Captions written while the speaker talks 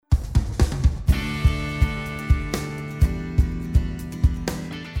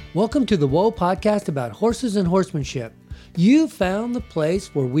Welcome to the Whoa Podcast about horses and horsemanship. You found the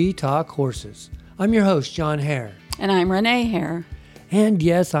place where we talk horses. I'm your host, John Hare. And I'm Renee Hare. And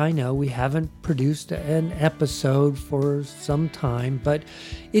yes, I know we haven't produced an episode for some time, but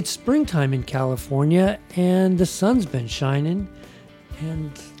it's springtime in California and the sun's been shining.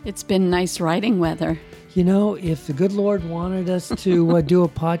 And it's been nice riding weather. You know, if the good Lord wanted us to do a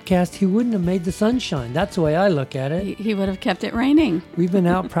podcast, he wouldn't have made the sunshine. That's the way I look at it. He would have kept it raining. We've been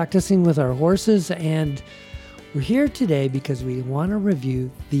out practicing with our horses, and we're here today because we want to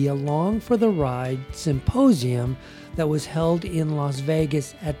review the Along for the Ride symposium that was held in Las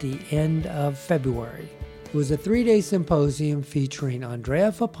Vegas at the end of February. It was a 3-day symposium featuring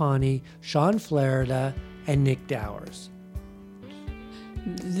Andrea Fappani, Sean Flaherty, and Nick Dowers.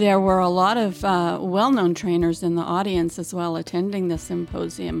 There were a lot of well-known trainers in the audience as well attending the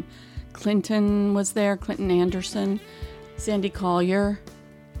symposium. Clinton was there, Clinton Anderson, Sandy Collier.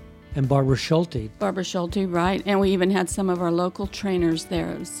 And Barbara Schulte. Barbara Schulte, right. And we even had some of our local trainers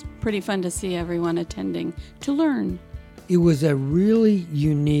there. It was pretty fun to see everyone attending to learn. It was a really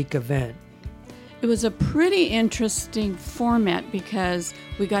unique event. It was a pretty interesting format because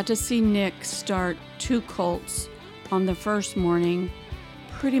we got to see Nick start 2 colts on the first morning,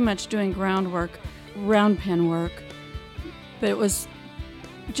 pretty much doing groundwork, round pen work. But it was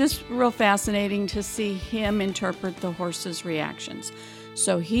just real fascinating to see him interpret the horse's reactions.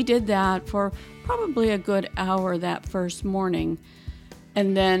 So he did that for probably a good hour that first morning.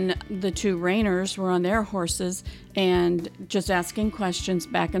 And then the 2 reiners were on their horses and just asking questions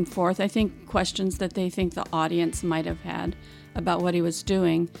back and forth. I think questions that they think the audience might have had about what he was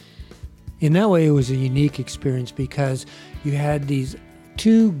doing. In that way, it was a unique experience because you had these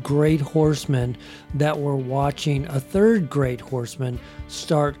 2 great horsemen that were watching a 3rd great horseman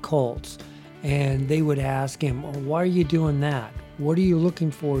start colts. And they would ask him, oh, why are you doing that? What are you looking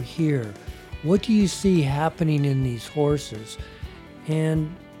for here? What do you see happening in these horses?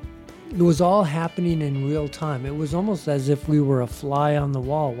 And it was all happening in real time. It was almost as if we were a fly on the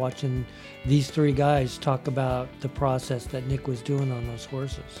wall watching these 3 guys talk about the process that Nick was doing on those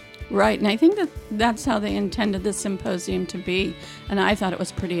horses. Right, and I think that that's how they intended the symposium to be, and I thought it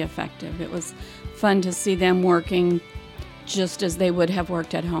was pretty effective. It was fun to see them working just as they would have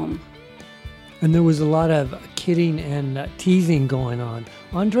worked at home. And there was a lot of kidding and teasing going on.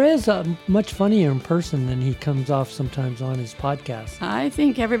 Andrea's much funnier in person than he comes off sometimes on his podcast. I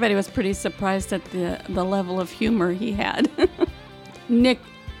think everybody was pretty surprised at the level of humor he had. Nick,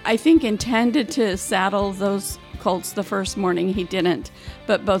 I think, intended to saddle those colts the first morning. He didn't,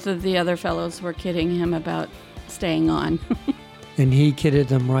 but both of the other fellows were kidding him about staying on. And he kidded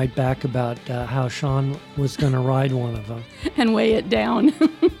them right back about how Sean was going to ride one of them. And weigh it down.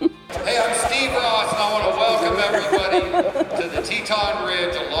 Hey, I'm Steve Ross, and I want to welcome everybody to the Teton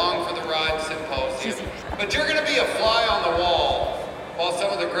Ridge Along for the Ride Symposium. But you're going to be a fly on the wall while some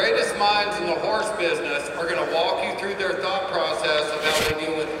of the greatest minds in the horse business are going to walk you through their thought process of how they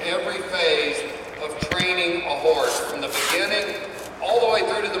deal with every phase of training a horse, from the beginning all the way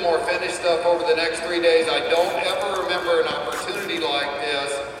through to the more finished stuff over the next 3 days. I don't ever remember an opportunity like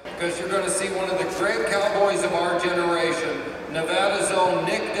this, because you're going to see one of the great cowboys of our generation, Nevada's own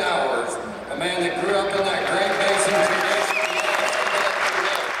Nick Dowers, a man that grew up in that Great Basin tradition.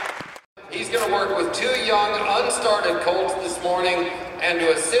 He's going to work with 2 young, unstarted colts this morning, and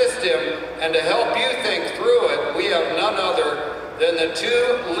to assist him and to help you think through it, we have none other than the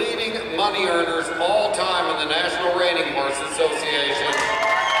 2 leading money earners all time in the National Reining Horse Association.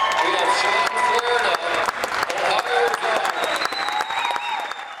 We have Sean Flaherty, Ohio's own,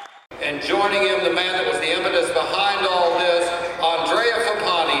 and joining him, the man that was the impetus behind all this, Andrea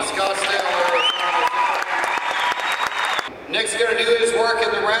Fappani, Scottsdale, Arizona. Nick's going to do his work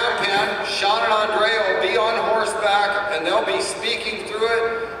in the round pen. Sean and Andrea will be on horseback, and they'll be speaking through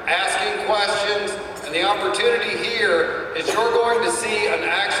it, asking questions. And the opportunity here is you're going to see an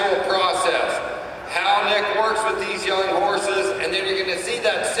actual process, how Nick works with these young horses, and then you're going to see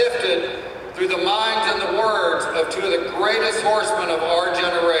that sifted through the minds and the words of 2 of the greatest horsemen of our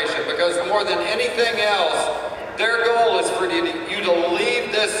generation. Because more than anything else, their goal is for you to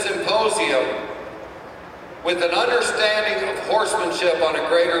leave this symposium with an understanding of horsemanship on a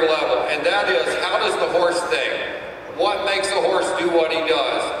greater level. And that is, how does the horse think? What makes a horse do what he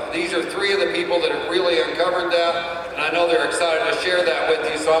does? These are 3 of the people that have really uncovered that, and I know they're excited to share that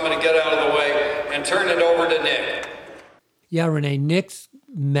with you, so I'm going to get out of the way and turn it over to Nick. Yeah, Renee, Nick's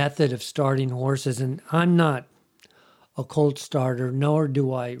method of starting horses, and I'm not a colt starter, nor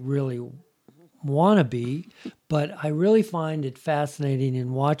do I really want to be, but I really find it fascinating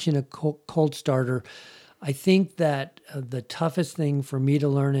in watching a colt starter I think that the toughest thing for me to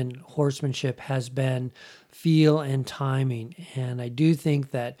learn in horsemanship has been feel and timing. And I do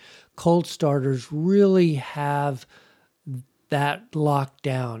think that colt starters really have that locked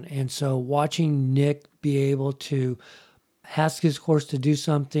down. And so watching Nick be able to ask his horse to do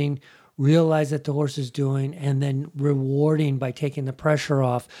something, realize that the horse is doing, and then rewarding by taking the pressure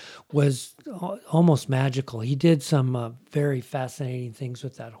off was almost magical. He did some very fascinating things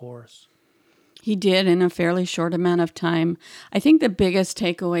with that horse. He did in a fairly short amount of time. I think the biggest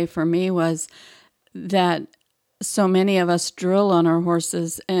takeaway for me was that so many of us drill on our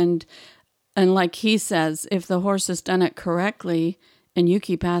horses, and like he says, if the horse has done it correctly and you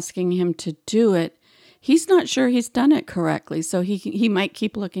keep asking him to do it, he's not sure he's done it correctly, so he might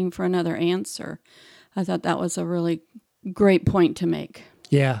keep looking for another answer. I thought that was a really great point to make.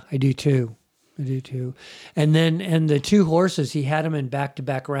 Yeah, I do too. And the two horses, he had them in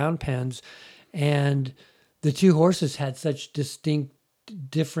back-to-back round pens, and the two horses had such distinct,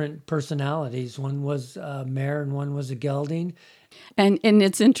 different personalities. One was a mare and one was a gelding. And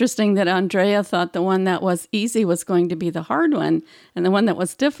it's interesting that Andrea thought the one that was easy was going to be the hard one, and the one that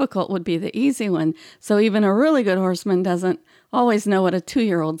was difficult would be the easy one. So even a really good horseman doesn't always know what a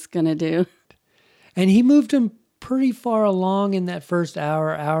 2-year-old's going to do. And he moved him pretty far along in that first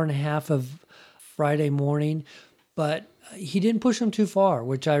hour and a half of Friday morning, but he didn't push him too far,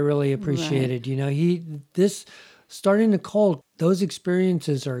 which I really appreciated. Right. Starting to colt, those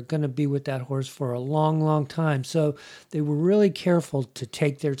experiences are going to be with that horse for a long, long time. So they were really careful to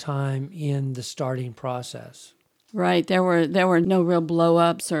take their time in the starting process. Right. There were no real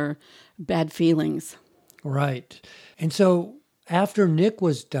blow-ups or bad feelings. Right. And so after Nick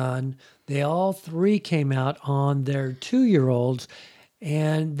was done, they all three came out on their 2-year-olds,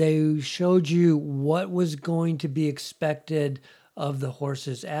 and they showed you what was going to be expected of the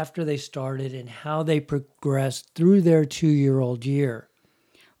horses after they started and how they progressed through their 2-year-old year.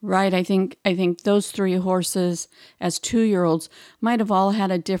 Right. I think those 3 horses as 2-year-olds might have all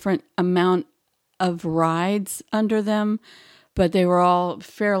had a different amount of rides under them, but they were all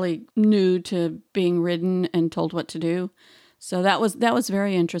fairly new to being ridden and told what to do. So that was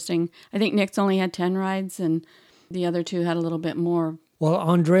very interesting. I think Nick's only had 10 rides and the other 2 had a little bit more. Well,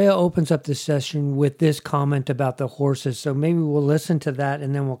 Andrea opens up this session with this comment about the horses, so maybe we'll listen to that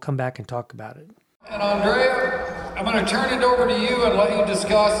and then we'll come back and talk about it. And Andrea, I'm going to turn it over to you and let you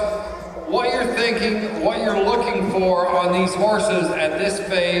discuss what you're thinking, what you're looking for on these horses at this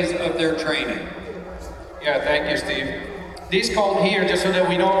phase of their training. Yeah, thank you, Steve. These colt here, just so that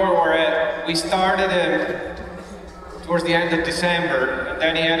we know where we're at, we started him towards the end of December, and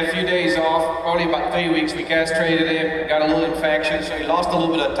then he had a few days off, probably about 3 weeks. We castrated him, got a little infection, so he lost a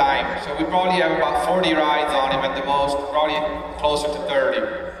little bit of time. So we probably have about 40 rides on him at the most, probably closer to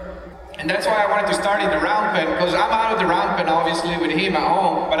 30. And that's why I wanted to start in the round pen, because I'm out of the round pen obviously with him at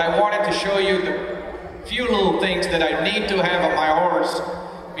home, but I wanted to show you the few little things that I need to have on my horse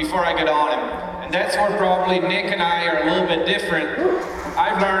before I get on him. And that's where probably Nick and I are a little bit different.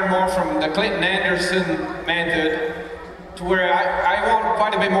 I've learned more from the Clinton Anderson method, to where I want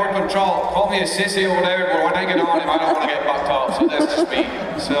quite a bit more control. Call me a sissy or whatever, but when I get on him, I don't want to get bucked off, so that's just me.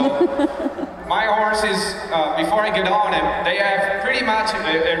 So my horses, before I get on him, they have pretty much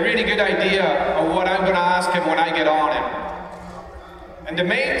a really good idea of what I'm going to ask him when I get on him. And the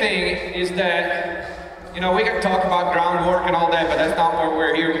main thing is that, we can talk about groundwork and all that, but that's not why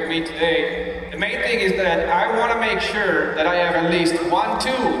we're here with me today. The main thing is that I want to make sure that I have at least one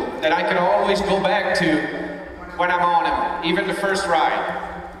tool that I can always go back to when I'm on him, even the first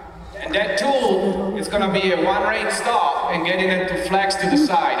ride. And that tool is going to be a 1-rein stop and getting it to flex to the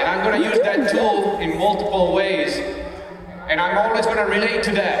side. And I'm going to use that tool in multiple ways. And I'm always going to relate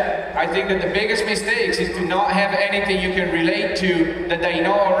to that. I think that the biggest mistakes is to not have anything you can relate to that they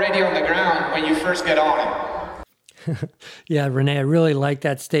know already on the ground when you first get on him. Yeah, Renee, I really like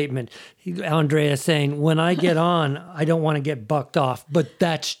that statement. Andrea saying, when I get on, I don't want to get bucked off, but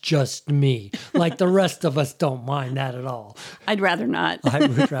that's just me. Like the rest of us don't mind that at all. I'd rather not. I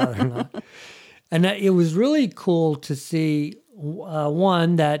would rather not. And it was really cool to see,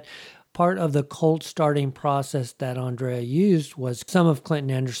 one, that part of the colt starting process that Andrea used was some of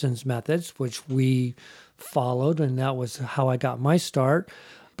Clinton Anderson's methods, which we followed, and that was how I got my start.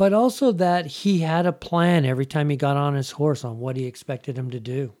 But also that he had a plan every time he got on his horse on what he expected him to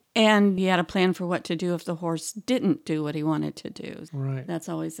do. And he had a plan for what to do if the horse didn't do what he wanted to do. Right. That's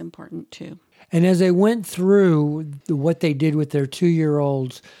always important too. And as they went through what they did with their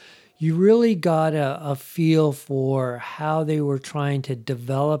 2-year-olds, you really got a feel for how they were trying to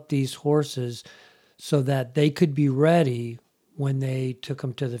develop these horses so that they could be ready when they took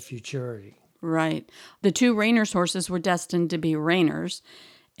them to the futurity. Right. The 2 Reiner's horses were destined to be Reiner's,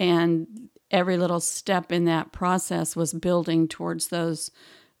 and every little step in that process was building towards those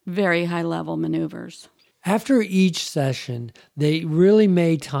very high-level maneuvers. After each session, they really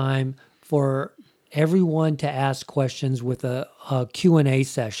made time for everyone to ask questions with a Q&A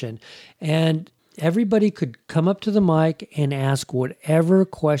session. And everybody could come up to the mic and ask whatever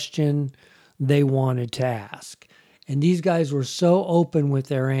question they wanted to ask. And these guys were so open with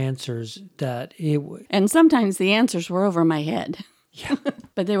their answers that And sometimes the answers were over my head. Yeah.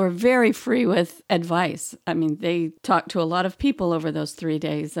 But they were very free with advice. I mean, they talked to a lot of people over those 3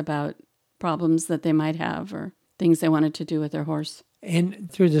 days about problems that they might have or things they wanted to do with their horse. And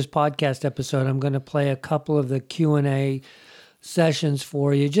through this podcast episode, I'm going to play a couple of the Q&A sessions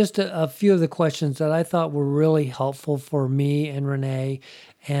for you. Just a few of the questions that I thought were really helpful for me and Renee,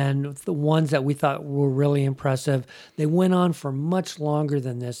 and the ones that we thought were really impressive. They went on for much longer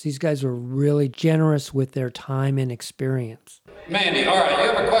than this. These guys were really generous with their time and experience. Mandy, all right,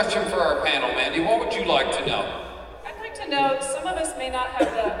 you have a question for our panel. Mandy, what would you like to know? I'd like to know, some of us may not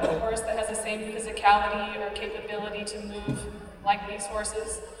have the horse that has the same physicality or capability to move like these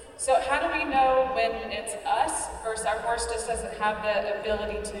horses. So how do we know when it's us versus our horse just doesn't have the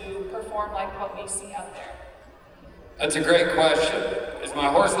ability to perform like what we see out there? That's a great question. Is my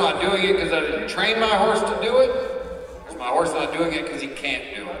horse not doing it because I didn't train my horse to do it? Or is my horse not doing it because he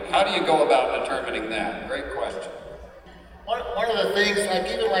can't do it? How do you go about determining that? Great question. One of the things,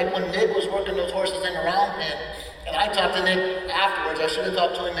 like when Nick was working those horses in the round pen, and I talked to Nick afterwards, I should have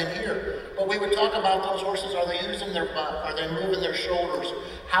talked to him in here, but we would talk about those horses. Are they using their butt? Are they moving their shoulders?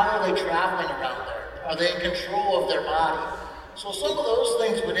 How are they traveling around there? Are they in control of their body? So some of those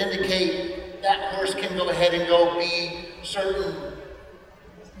things would indicate that horse can go ahead and go be certain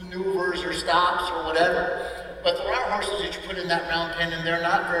maneuvers or stops or whatever. But there are horses that you put in that round pen and they're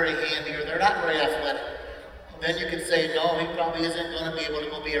not very handy or they're not very athletic. Then you can say, no, he probably isn't going to be able to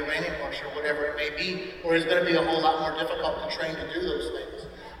go be a reining horse or whatever it may be, or he's going to be a whole lot more difficult to train to do those things.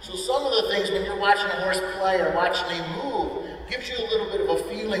 So some of the things when you're watching a horse play or watching him move, gives you a little bit of a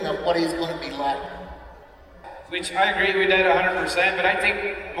feeling of what he's going to be like. Which I agree with that 100%, but I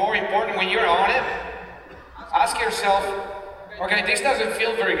think more important when you're on it, ask yourself, okay, this doesn't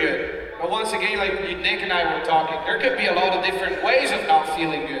feel very good. But once again, like Nick and I were talking, there could be a lot of different ways of not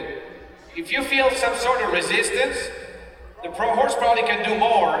feeling good. If you feel some sort of resistance, the horse probably can do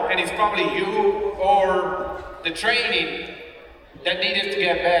more, and it's probably you or the training that needed to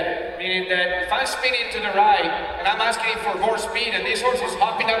get better. Meaning that if I'm spinning to the right and I'm asking for more speed and this horse is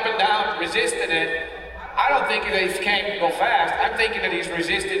hopping up and down, resisting it, I don't think that he can't go fast. I'm thinking that he's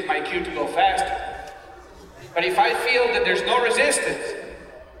resisting my cue to go faster. But if I feel that there's no resistance,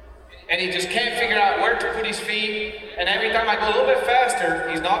 and he just can't figure out where to put his feet, and every time I go a little bit faster,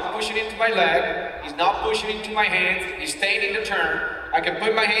 he's not pushing into my leg, he's not pushing into my hands, he's staying in the turn. I can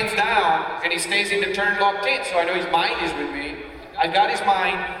put my hands down, and he stays in the turn locked in, so I know his mind is with me. I've got his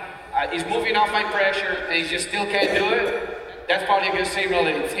mind, he's moving off my pressure, and he just still can't do it. That's probably a good signal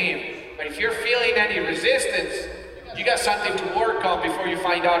that it's him. But if you're feeling any resistance, you got something to work on before you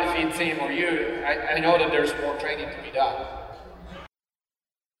find out if it's him or you. I know that there's more training to be done.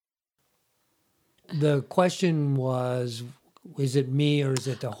 The question was, is it me or is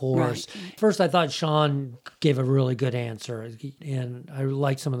it the horse? Right. First, I thought Sean gave a really good answer, and I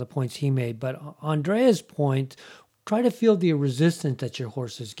liked some of the points he made. But Andrea's point, try to feel the resistance that your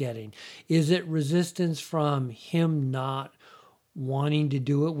horse is getting. Is it resistance from him not wanting to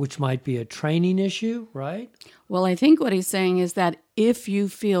do it, which might be a training issue, right? Well, I think what he's saying is that if you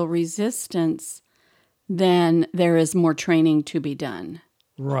feel resistance, then there is more training to be done.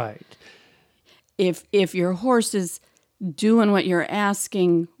 Right. If your horse is doing what you're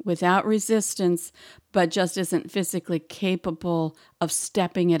asking without resistance, but just isn't physically capable of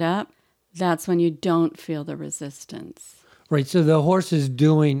stepping it up, that's when you don't feel the resistance. Right. So the horse is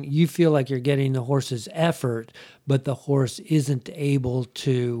doing, you feel like you're getting the horse's effort, but the horse isn't able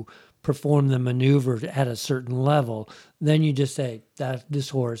to perform the maneuver at a certain level. Then you just say that this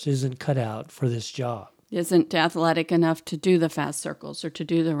horse isn't cut out for this job. Isn't athletic enough to do the fast circles or to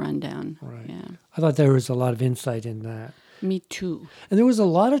do the rundown. Right. Yeah. I thought there was a lot of insight in that. Me too. And there was a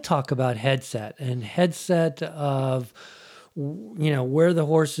lot of talk about headset of, where the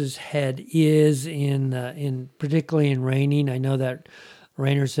horse's head is in particularly in reining. I know that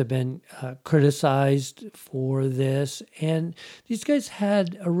reiners have been criticized for this, and these guys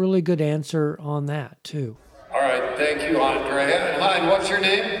had a really good answer on that too. All right, thank you, Andrea. And hi, what's your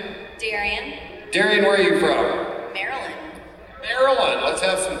name? Darian. Darian, where are you from? Maryland. Maryland. Let's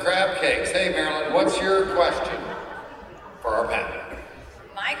have some crab cakes. Hey, Maryland, what's your question for our panel?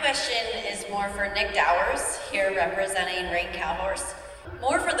 My question is more for Nick Dowers, here representing Rain Cow Horse.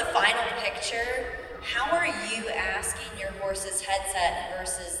 More for the final picture, how are you asking your horse's headset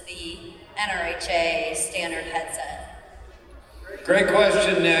versus the NRHA standard headset? Great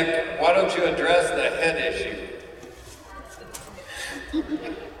question, Nick. Why don't you address the head issue?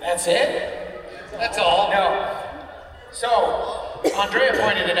 That's it? That's all. No. So, Andrea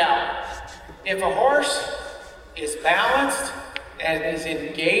pointed it out. If a horse is balanced and is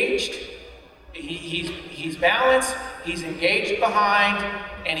engaged, he's balanced, he's engaged behind,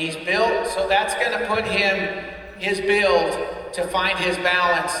 and he's built, so that's going to put his build to find his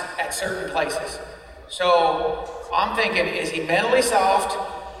balance at certain places. So I'm thinking, is he mentally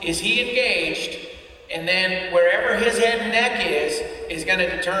soft? Is he engaged? And then wherever his head and neck is going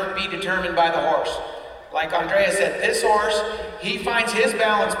to be determined by the horse. Like Andrea said, this horse, he finds his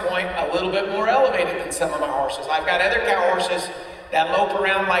balance point a little bit more elevated than some of my horses. I've got other cow horses that lope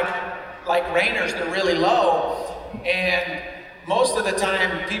around like reiners, they're really low. And most of the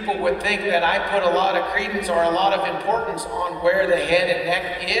time, people would think that I put a lot of credence or a lot of importance on where the head and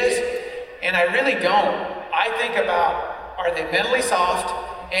neck is, and I really don't. I think about, are they mentally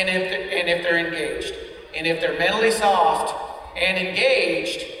soft, and if they're engaged. And if they're mentally soft and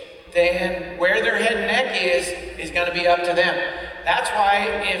engaged, then where their head and neck is going to be up to them. That's why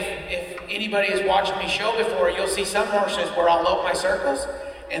if anybody has watched me show before, you'll see some horses where I'll lope my circles,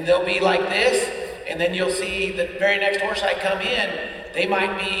 and they'll be like this, and then you'll see the very next horse I come in, they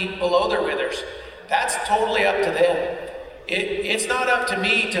might be below their withers. That's totally up to them. It's not up to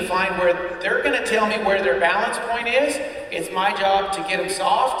me to find where they're going to tell me where their balance point is. It's my job to get them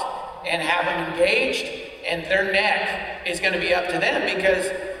soft and have them engaged, and their neck is going to be up to them because,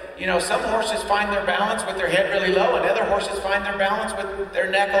 you know, some horses find their balance with their head really low, and other horses find their balance with their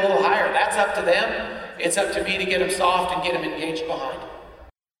neck a little higher. That's up to them. It's up to me to get them soft and get them engaged behind.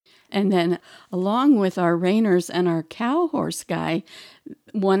 And then along with our reiners and our cow horse guy,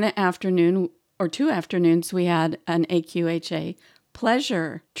 one afternoon or 2 afternoons, we had an AQHA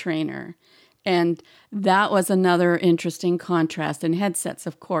pleasure trainer. And that was another interesting contrast. And headsets,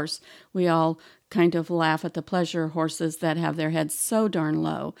 of course, we all kind of laugh at the pleasure horses that have their heads so darn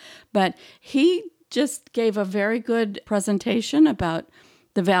low. But he just gave a very good presentation about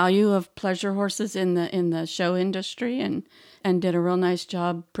the value of pleasure horses in the show industry and did a real nice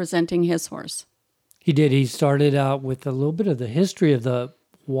job presenting his horse. He did. He started out with a little bit of the history of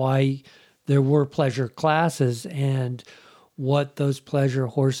why there were pleasure classes and what those pleasure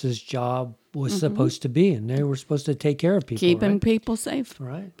horses' job was supposed to be. And they were supposed to take care of people. Keeping people safe.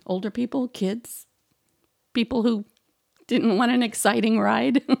 Right. Older people, kids, people who didn't want an exciting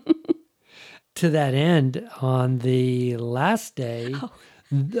ride. To that end, on the last day,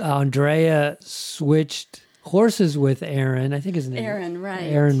 Andrea switched horses with Aaron. I think his name Aaron, right.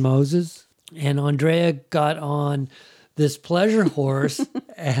 Aaron Moses. And Andrea got on this pleasure horse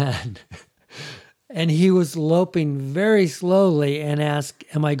and he was loping very slowly and asked,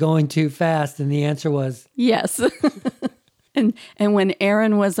 "Am I going too fast?" And the answer was yes. And when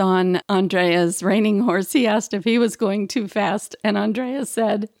Aaron was on Andrea's reining horse, he asked if he was going too fast, and Andrea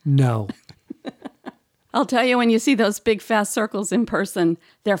said, no. I'll tell you, when you see those big fast circles in person,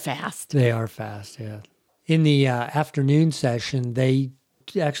 they're fast. They are fast, yeah. In the afternoon session, they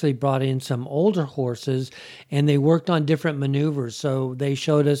actually brought in some older horses, and they worked on different maneuvers. So they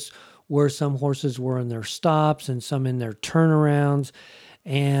showed us where some horses were in their stops and some in their turnarounds.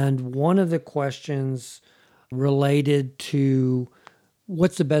 And one of the questions related to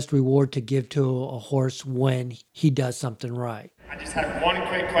what's the best reward to give to a horse when he does something right. I just have one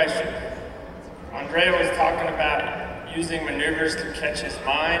quick question. Andrea was talking about using maneuvers to catch his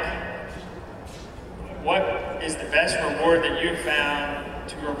mind. What is the best reward that you've found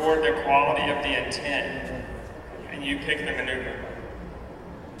to reward the quality of the intent? And you pick the maneuver.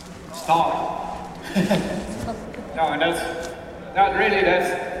 Stop. No, that's not really.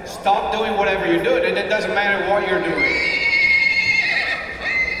 That's stop doing whatever you're doing, and it doesn't matter what you're doing.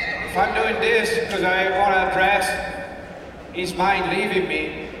 If I'm doing this because I want to address his mind leaving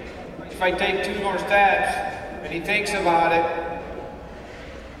me, if I take 2 more steps and he thinks about it,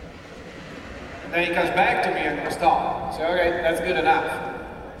 and then he comes back to me, I'm going to stop. So, okay, that's good enough.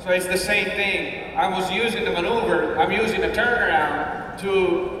 So it's the same thing. I was using the maneuver, I'm using the turnaround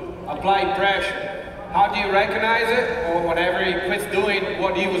to apply pressure. How do you recognize it? Well, whenever he quits doing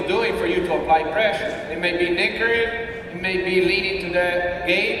what he was doing for you to apply pressure. It may be nickering, it may be leaning to the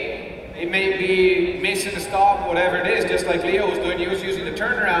gate, it may be missing the stop, whatever it is, just like Leo was doing. He was using the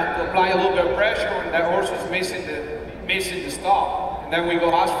turnaround to apply a little bit of pressure when that horse was missing the stop. And then we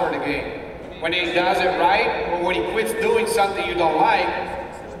go ask for the gate. When he does it right, or when he quits doing something you don't like,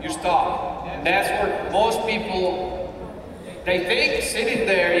 stop. And that's where most people, they think sitting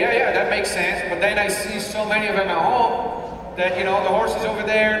there, yeah, that makes sense. But then I see so many of them at home that, the horse is over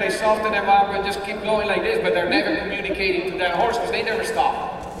there, they soften them up and just keep going like this, but they're never communicating to that horse because they never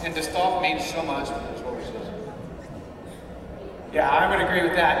stop. And the stop means so much to those horses. Yeah, I would agree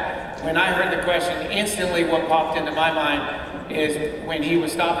with that. When I heard the question, instantly what popped into my mind is when he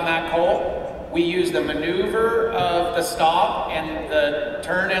was stopping that colt, we used the maneuver of the stop and the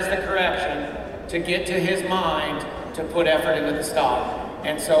turn as the correction to get to his mind to put effort into the stop.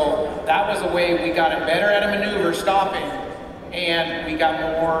 And so that was a way we got him better at a maneuver stopping, and we got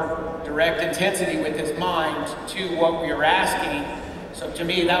more direct intensity with his mind to what we were asking. So to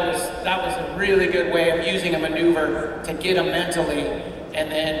me, that was a really good way of using a maneuver to get him mentally,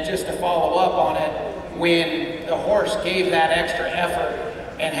 and then just to follow up on it, when the horse gave that extra effort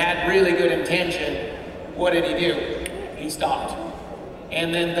and had really good intention, what did he do? He stopped.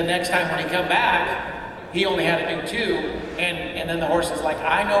 And then the next time when he come back, he only had to do 2, and then the horse is like,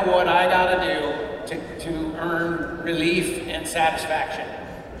 I know what I gotta do to earn relief and satisfaction.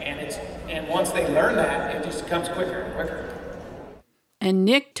 And once they learn that, it just comes quicker and quicker. And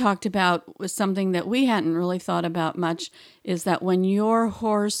Nick talked about was something that we hadn't really thought about much, is that when your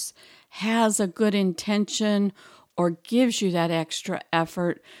horse has a good intention or gives you that extra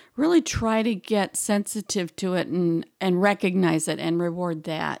effort, really try to get sensitive to it and recognize it and reward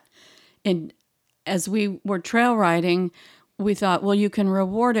that. And as we were trail riding, we thought, well, you can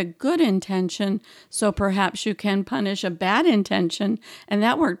reward a good intention, so perhaps you can punish a bad intention, and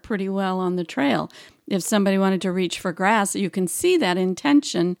that worked pretty well on the trail. If somebody wanted to reach for grass, you can see that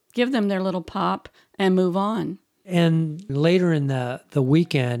intention, give them their little pop, and move on. And later in the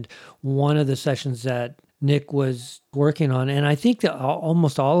weekend, one of the sessions that Nick was working on, and I think that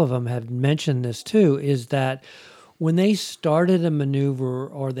almost all of them have mentioned this too, is that when they started a maneuver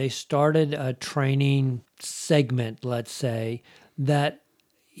or they started a training segment, let's say, that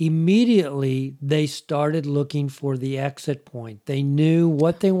immediately they started looking for the exit point. They knew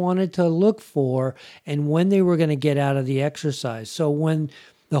what they wanted to look for and when they were going to get out of the exercise. So when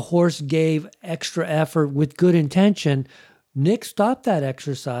the horse gave extra effort with good intention, Nick stopped that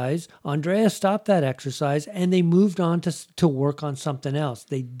exercise, Andrea stopped that exercise, and they moved on to work on something else.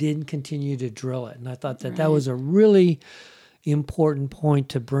 They didn't continue to drill it. And I thought that that was a really important point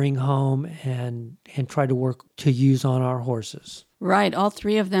to bring home and try to work to use on our horses. Right. All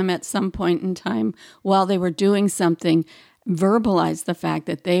 3 of them at some point in time while they were doing something verbalized the fact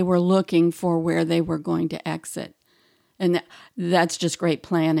that they were looking for where they were going to exit. And that's just great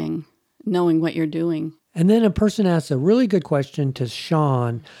planning, knowing what you're doing. And then a person asked a really good question to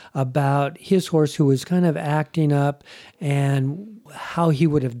Sean about his horse who was kind of acting up and how he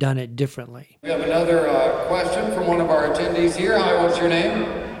would have done it differently. We have another question from one of our attendees here. Hi, what's your name?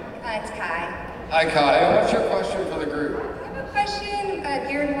 It's Kai. Hi, Kai. What's your question for the group? I have a question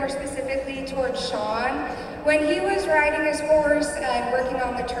geared more specifically towards Sean. When he was riding his horse and working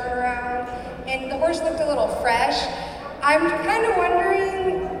on the turnaround, and the horse looked a little fresh, I'm kind of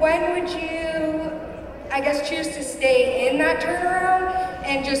wondering, when would you, choose to stay in that turnaround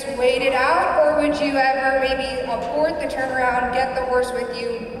and just wait it out, or would you ever maybe abort the turnaround, get the horse with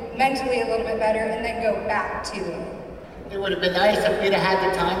you mentally a little bit better, and then go back to it? It would have been nice if we'd have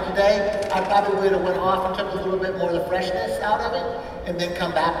had the time today. I probably would have went off and took a little bit more of the freshness out of it, and then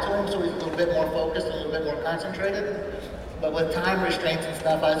come back to him so he's a little bit more focused, a little bit more concentrated. But with time restraints and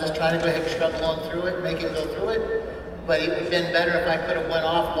stuff, I was just trying to go ahead and struggle on through it, make him go through it. But it would have been better if I could have went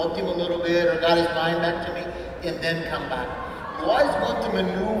off, loped him a little bit, or got his mind back to me, and then come back. You always want the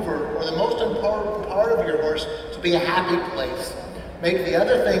maneuver, or the most important part of your horse, to be a happy place. Make the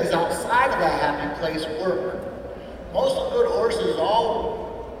other things outside of that happy place work. Most good horses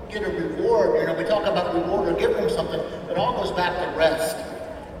all get a reward. We talk about reward or give them something, but it all goes back to rest.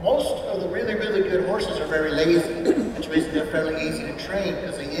 Most of the really, really good horses are very lazy. That's the reason they're fairly easy to train,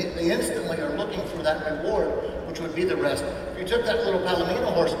 because they instantly are looking for that reward, which would be the rest. If you took that little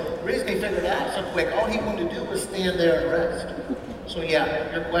Palomino horse, the reason he figured it out so quick, all he wanted to do was stand there and rest. So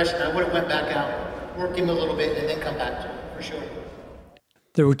yeah, your question, I would have went back out, worked him a little bit, and then come back to it, for sure.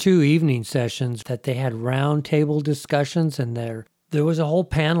 There were 2 evening sessions that they had round table discussions, and there was a whole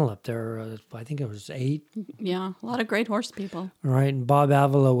panel up there. I think it was 8. Yeah, a lot of great horse people. Right, and Bob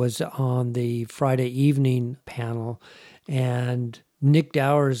Avila was on the Friday evening panel, and Nick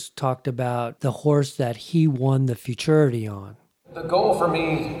Dowers talked about the horse that he won the Futurity on. The goal for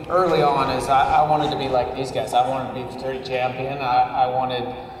me early on is I wanted to be like these guys. I wanted to be Futurity champion. I wanted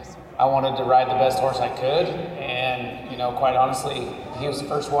to ride the best horse I could, and quite honestly, he was the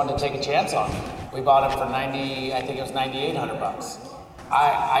first one to take a chance on me. We bought him for $9,800.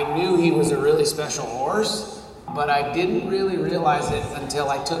 I knew he was a really special horse, but I didn't really realize it until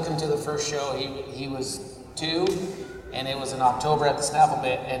I took him to the first show. He was 2, and it was in October at the Snaffle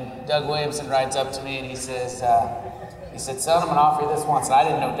Bit, and Doug Williamson rides up to me and he said, son, I'm gonna offer you this once. And I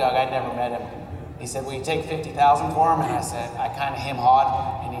didn't know Doug, I'd never met him. He said, will you take $50,000 for him? And I said, I kind of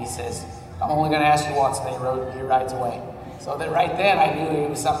hem-hawed, and he says, I'm only gonna ask you once, and he rides away. So that right then I knew he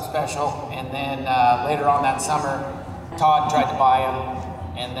was something special, and then later on that summer, Todd tried to buy him,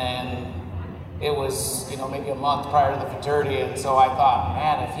 and then it was, maybe a month prior to the futurity, and so I thought,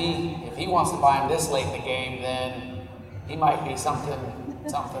 man, if he wants to buy him this late in the game, then he might be something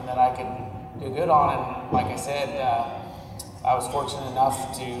that I could do good on. And like I said, I was fortunate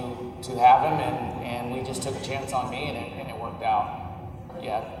enough to have him, and we just took a chance on me, and it worked out.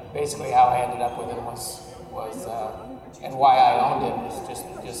 Yeah, basically how I ended up with him was and why I owned him was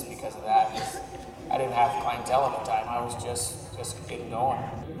just because of that. I didn't have clientele at the time. I was just getting going.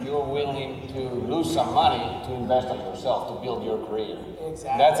 You're willing to lose some money to invest in yourself, to build your career.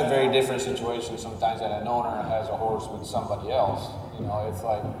 Exactly. That's a very different situation sometimes than an owner has a horse with somebody else. It's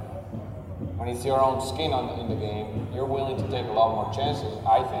like when it's your own skin in the game, you're willing to take a lot more chances,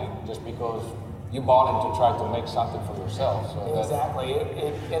 I think, just because you bought in to try to make something for yourself. So exactly,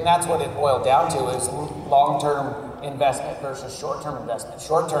 and that's what it boiled down to, is long-term investment versus short-term investment.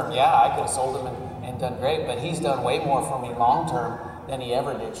 Short-term, yeah, I could have sold him and done great, but he's done way more for me long-term than he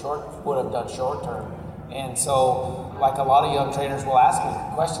ever would have done short-term. And so, like a lot of young trainers will ask me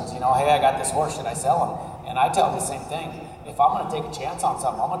questions, hey, I got this horse, should I sell him? And I tell them the same thing. If I'm going to take a chance on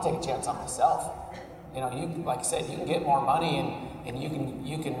something, I'm going to take a chance on myself. You, like I said, you can get more money and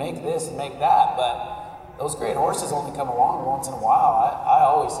you can make this and make that, but those great horses only come along once in a while. I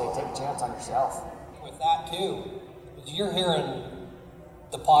always say take a chance on yourself. With that too, you're hearing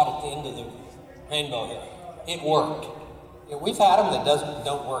the pot at the end of the rainbow here. It worked. We've had them that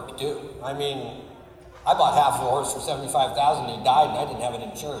don't work too. I mean, I bought half of a horse for $75,000. He died, and I didn't have it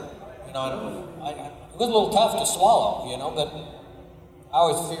insured. It was a little tough to swallow, but I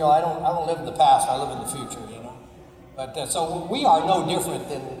always feel I don't live in the past. I live in the future, But so we are no different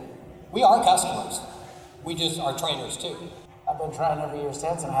than we are customers. We just are trainers too. I've been trying every year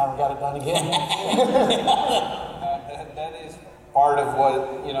since, and I haven't got it done again. That is part of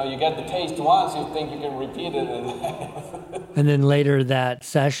what, you get the taste once, you think you can repeat it. And then later that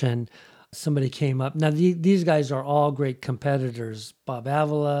session, somebody came up. Now, these guys are all great competitors. Bob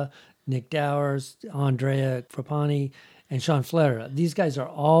Avila, Nick Dowers, Andrea Frappani, and Sean Flair. These guys are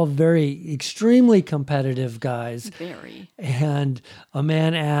all extremely competitive guys. Very. And a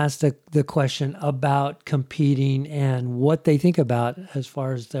man asked the question about competing and what they think about as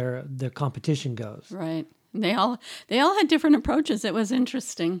far as their competition goes. Right. They all had different approaches. It was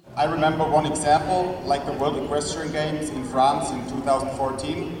interesting. I remember one example, like the World Equestrian Games in France in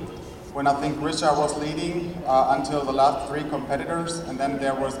 2014, when I think Richard was leading until the last 3 competitors, and then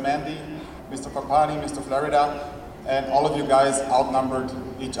there was Mandy, Mr. Frappani, Mr. Florida, and all of you guys outnumbered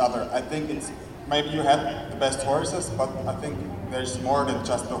each other. I think maybe you had the best horses, but I think there's more than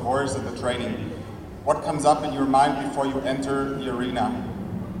just the horse and the training. What comes up in your mind before you enter the arena?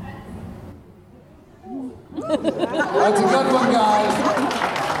 That's a good one, guys.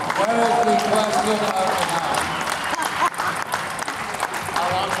 That is the question of the night. How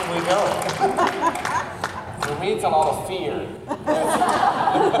long can we go? For me, it's a lot of fear.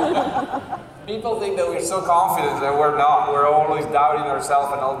 People think that we're so confident that we're not. We're always doubting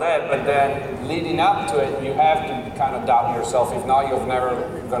ourselves and all that. But then leading up to it, you have to kind of doubt yourself. If not, you're never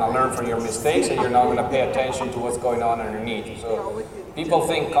going to learn from your mistakes, and you're not going to pay attention to what's going on underneath. So people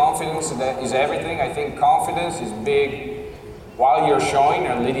think confidence is everything. I think confidence is big. While you're showing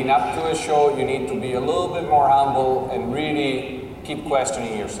and leading up to a show, you need to be a little bit more humble and really keep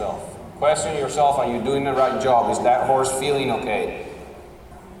questioning yourself. Question yourself, are you doing the right job? Is that horse feeling okay?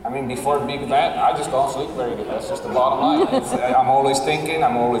 I mean, before a big event, I just don't sleep very good. That's just the bottom line. I'm always thinking,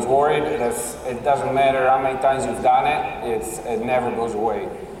 I'm always worried. It doesn't matter how many times you've done it, it never goes away.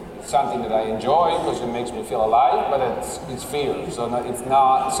 It's something that I enjoy because it makes me feel alive, but it's fear. So it's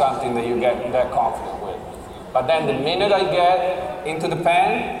not something that you get that confident with. But then the minute I get into the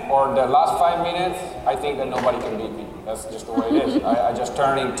pen, or the last 5 minutes, I think that nobody can beat me. That's just the way it is. I just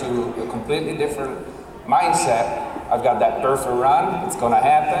turn into a completely different mindset. I've got that perfect run. It's going to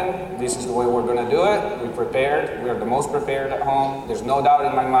happen. This is the way we're going to do it. We're prepared. We're the most prepared at home. There's no doubt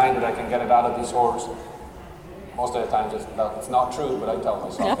in my mind that I can get it out of this horse. Most of the time, it's not true, but I tell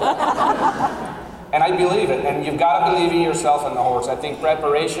myself that. And I believe it. And you've got to believe in yourself and the horse. I think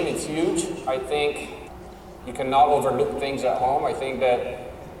preparation is huge. I think you cannot overlook things at home. I think that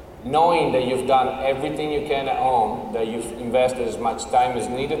knowing that you've done everything you can at home, that you've invested as much time as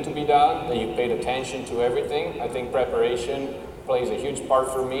needed to be done, that you've paid attention to everything, I think preparation plays a huge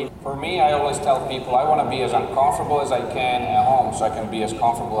part for me. For me, I always tell people I want to be as uncomfortable as I can at home so I can be as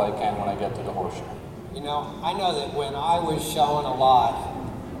comfortable as I can when I get to the horse show. You know, I know that when I was showing a lot,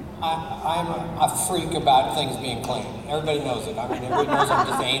 I'm a freak about things being clean. Everybody knows it. I mean, everybody knows I'm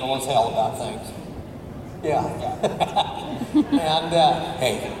just anal as hell about things. Yeah. And,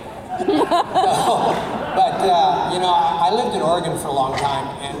 hey. But, you know, I lived in Oregon for a long time,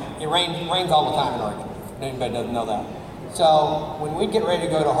 and it rains all the time in Oregon, if anybody doesn't know that. So when we get ready to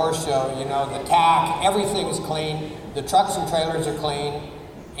go to horse show, you know, the tack, everything is clean, the trucks and trailers are clean,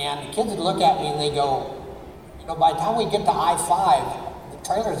 and the kids would look at me and they go, you know, by the time we get to I-5, the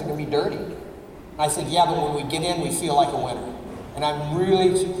trailers are going to be dirty. And I said, yeah, but when we get in, we feel like a winner. And I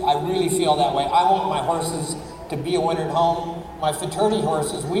really feel that way. I want my horses to be a winner at home. My fraternity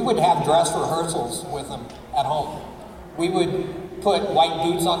horses, we would have dress rehearsals with them at home. We would put white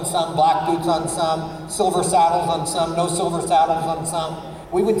boots on some, black boots on some, silver saddles on some, no silver saddles on some.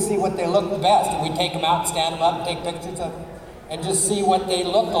 We would see what they looked the best, and we'd take them out, stand them up, and take pictures of them, and just see what they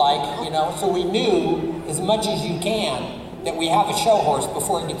looked like, you know, so we knew as much as you can that we have a show horse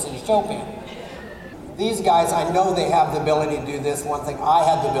before it gets in the show pen. These guys, I know they have the ability to do this. One thing I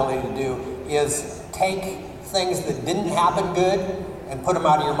had the ability to do is take things that didn't happen good and put them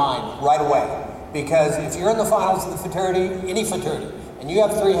out of your mind right away. Because if you're in the finals of the fraternity, any fraternity, and you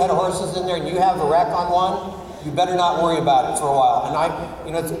have 3 head of horses in there and you have a wreck on one, you better not worry about it for a while. And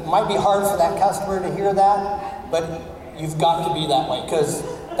you know, it might be hard for that customer to hear that, but you've got to be that way because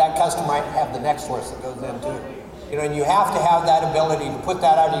that customer might have the next horse that goes in too. You know, and you have to have that ability to put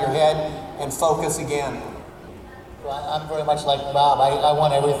that out of your head and focus again. I'm very much like Bob. I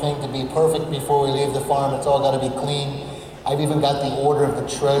want everything to be perfect before we leave the farm. It's all got to be clean. I've even got the order of the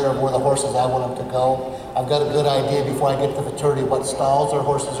trailer of where the horses I want them to go. I've got a good idea before I get to the fraternity what stalls our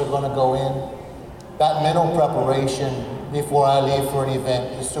horses are going to go in. That mental preparation before I leave for an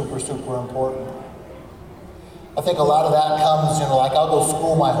event is super, super important. I think a lot of that comes, you know, like I'll go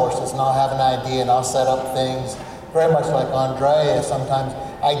school my horses and I'll have an idea and I'll set up things. Very much like Andrea, sometimes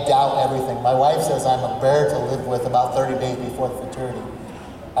I doubt everything. My wife says I'm a bear to live with about 30 days before the fraternity.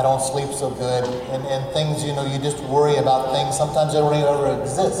 I don't sleep so good, and things, you know, you just worry about things. Sometimes they don't even ever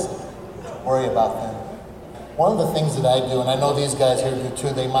exist. Worry about them. One of the things that I do, and I know these guys here do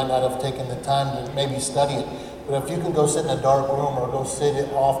too, they might not have taken the time to maybe study it, but if you can go sit in a dark room or go sit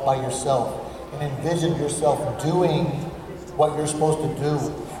it off by yourself and envision yourself doing what you're supposed to do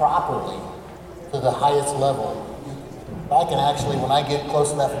properly to the highest level, I can actually, when I get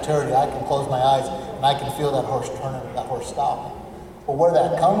close to that fraternity, I can close my eyes and I can feel that horse turning, that horse stopping. But where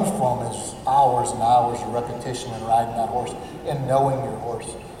that comes from is hours and hours of repetition and riding that horse and knowing your horse.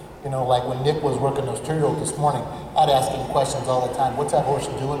 You know, like when Nick was working those 2-year-olds this morning, I'd ask him questions all the time. What's that horse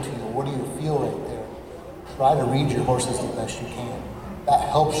doing to you? What do you feel right there? Try to read your horses the best you can. That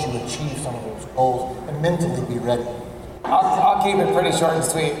helps you achieve some of those goals and mentally be ready. I'll keep it pretty short and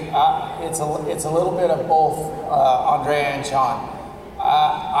sweet. It's a little bit of both Andrea and Sean.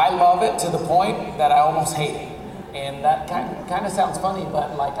 I love it to the point that I almost hate it. And that kind of sounds funny,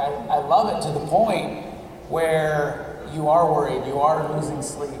 but like I love it to the point where you are worried, you are losing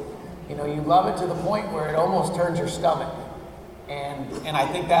sleep. You know, you love it to the point where it almost turns your stomach. And I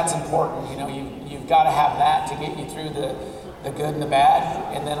think that's important. You know, you've got to have that to get you through the good and the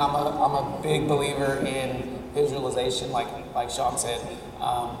bad. And then I'm a big believer in visualization, like Sean said.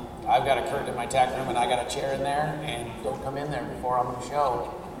 I've got a curtain in my tack room and I got a chair in there, and don't come in there before I'm on the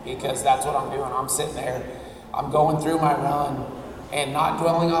show, because that's what I'm doing. I'm sitting there, I'm going through my run and not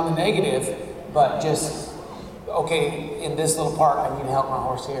dwelling on the negative, but just, okay, in this little part I need to help my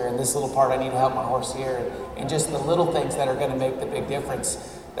horse here, in this little part I need to help my horse here, and just the little things that are going to make the big difference.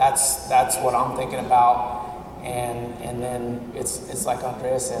 That's what I'm thinking about. And then it's like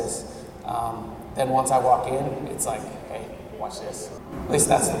Andrea says, then once I walk in, it's like, hey, watch this. At least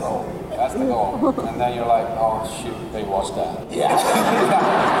that's the goal. That's the goal. And then you're like, oh shoot, they watched that. Yeah.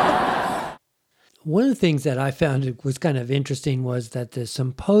 One of the things that I found was kind of interesting was that the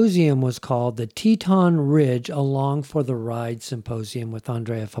symposium was called the Teton Ridge Along for the Ride Symposium with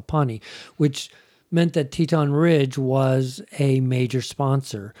Andrea Fappani, which meant that Teton Ridge was a major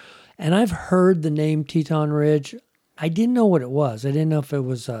sponsor. And I've heard the name Teton Ridge. I didn't know what it was. I didn't know if it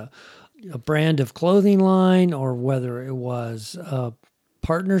was a brand of clothing line or whether it was a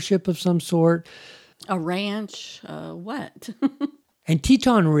partnership of some sort. A ranch, what? And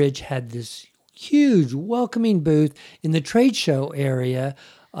Teton Ridge had this huge welcoming booth in the trade show area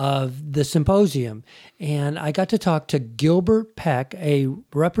of the symposium. And I got to talk to Gilbert Peck, a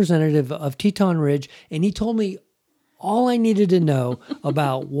representative of Teton Ridge, and he told me all I needed to know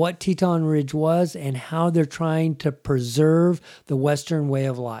about what Teton Ridge was and how they're trying to preserve the Western way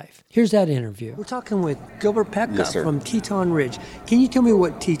of life. Here's that interview. We're talking with Gilbert Peck from Teton Ridge. Can you tell me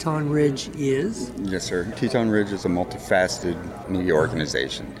what Teton Ridge is? Yes, sir. Teton Ridge is a multifaceted media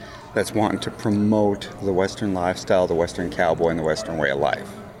organization that's wanting to promote the Western lifestyle, the Western cowboy, and the Western way of life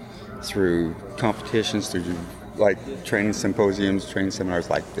through competitions, through like training symposiums, training seminars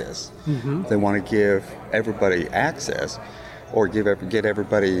like this. Mm-hmm. They want to give everybody access or get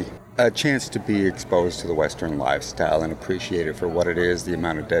everybody a chance to be exposed to the Western lifestyle and appreciate it for what it is, the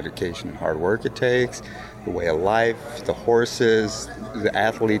amount of dedication and hard work it takes, the way of life, the horses, the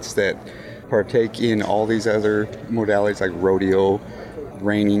athletes that partake in all these other modalities like rodeo,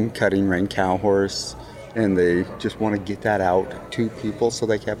 reining, cutting, rein cow horse, and they just want to get that out to people so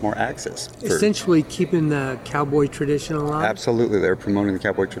they can have more access. Essentially keeping the cowboy tradition alive? Absolutely. They're promoting the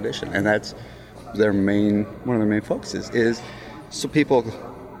cowboy tradition. And that's one of their main focuses is so people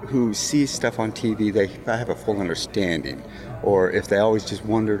who see stuff on TV, they have a full understanding. Or if they always just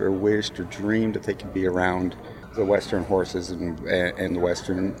wondered or wished or dreamed that they could be around the Western horses and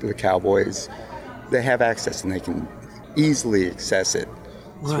the cowboys, they have access and they can easily access it.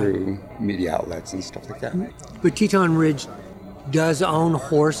 Right. Through media outlets and stuff like that. But Teton Ridge does own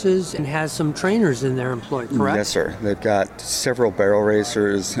horses and has some trainers in their employ, correct? Yes, sir. They've got several barrel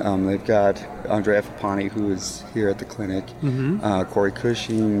racers. They've got Andrea Fapani, who is here at the clinic, Corey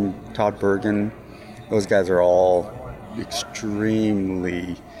Cushing, Todd Bergen. Those guys are all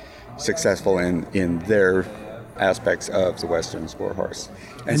extremely successful in their aspects of the Western sport horse.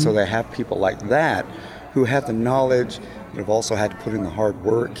 And so they have people like that who have the knowledge, but have also had to put in the hard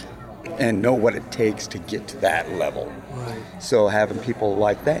work and know what it takes to get to that level. Right. So having people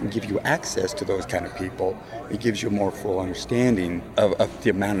like that and give you access to those kind of people, it gives you a more full understanding of the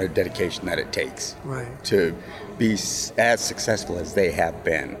amount of dedication that it takes to be as successful as they have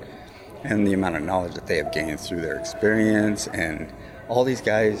been, and the amount of knowledge that they have gained through their experience. And all these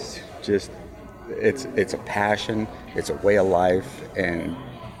guys just, it's a passion, it's a way of life, and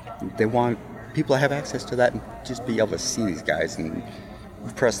they want people to have access to that and just be able to see these guys and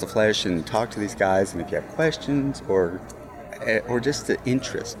press the flesh and talk to these guys, and if you have questions or just the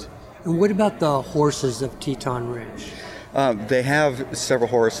interest. And what about the horses of Teton Ridge? They have several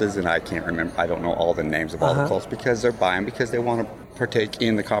horses, and I can't remember. I don't know all the names of all the colts because they're buying because they want to partake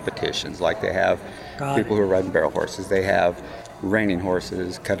in the competitions. Like they have people who are riding barrel horses. They have reining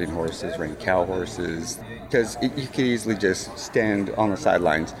horses, cutting horses, reining cow horses. Because you could easily just stand on the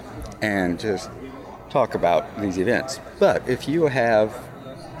sidelines and just talk about these events. But if you have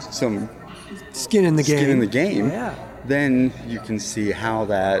some skin in the game, then you can see how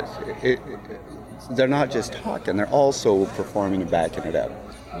that they're not just talking, they're also performing and backing it up.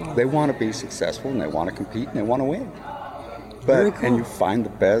 They want to be successful and they want to compete and they want to win. But and you find the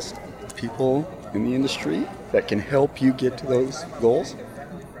best people in the industry that can help you get to those goals.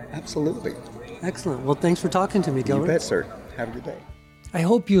 Absolutely. Excellent. Well, thanks for talking to me, Gilbert. You bet, sir. Have a good day. I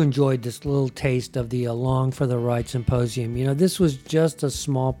hope you enjoyed this little taste of the Along for the Ride Symposium. You know, this was just a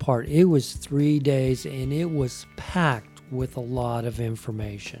small part. It was 3 days, and it was packed with a lot of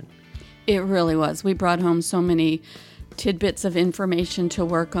information. It really was. We brought home so many tidbits of information to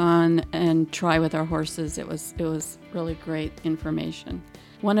work on and try with our horses. It was really great information.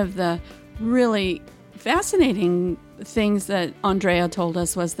 One of the really fascinating things that Andrea told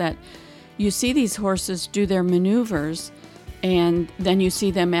us was that you see these horses do their maneuvers, and then you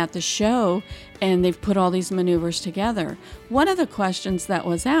see them at the show, and they've put all these maneuvers together. One of the questions that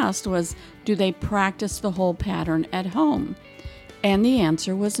was asked was, do they practice the whole pattern at home? And the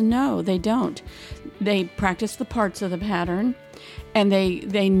answer was no, they don't. They practice the parts of the pattern, and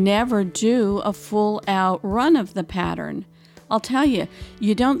they never do a full-out run of the pattern. I'll tell you,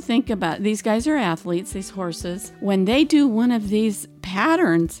 you don't think about, these guys are athletes, these horses. When they do one of these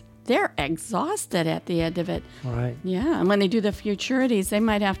patterns, they're exhausted at the end of it. Right. Yeah, and when they do the futurities, they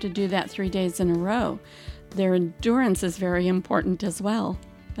might have to do that 3 days in a row. Their endurance is very important as well.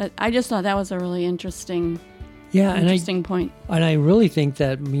 But I just thought that was a really interesting point. And I really think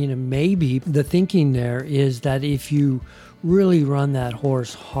that, maybe the thinking there is that if you really run that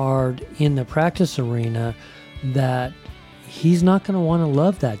horse hard in the practice arena, that he's not going to want to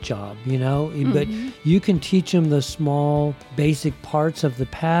love that job, but you can teach him the small basic parts of the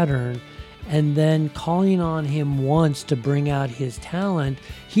pattern, and then calling on him once to bring out his talent,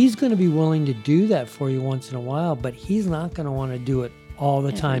 he's going to be willing to do that for you once in a while, but he's not going to want to do it all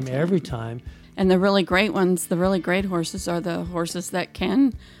the time, every time. And the really great ones, the really great horses are the horses that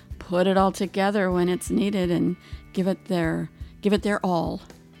can put it all together when it's needed and give it their all.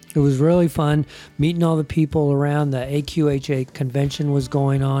 It was really fun meeting all the people around. The AQHA convention was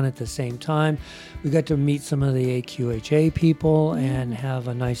going on at the same time. We got to meet some of the AQHA people and have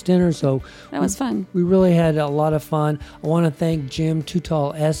a nice dinner. So that was fun. We really had a lot of fun. I want to thank Jim Too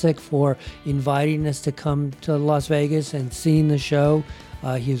Tall Essick for inviting us to come to Las Vegas and seeing the show.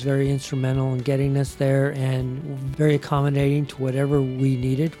 He was very instrumental in getting us there and very accommodating to whatever we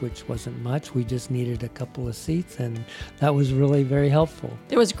needed, which wasn't much. We just needed a couple of seats, and that was really very helpful.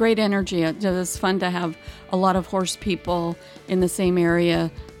 There was great energy. It was fun to have a lot of horse people in the same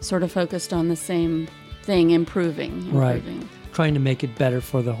area, sort of focused on the same thing, improving. Right. Trying to make it better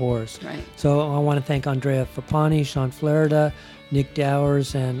for the horse. Right. So I want to thank Andrea Fappani, Sean Flaherty, Nick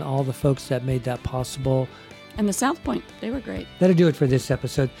Dowers, and all the folks that made that possible. And the South Point, they were great. That'll do it for this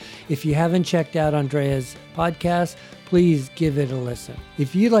episode. If you haven't checked out Andrea's podcast, please give it a listen.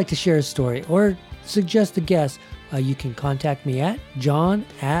 If you'd like to share a story or suggest a guest, you can contact me at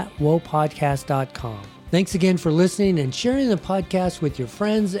john@wopodcast.com. Thanks again for listening and sharing the podcast with your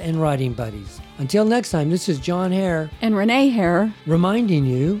friends and riding buddies. Until next time, this is John Hare and Renee Hare reminding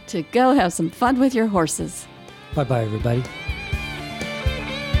you to go have some fun with your horses. Bye-bye, everybody.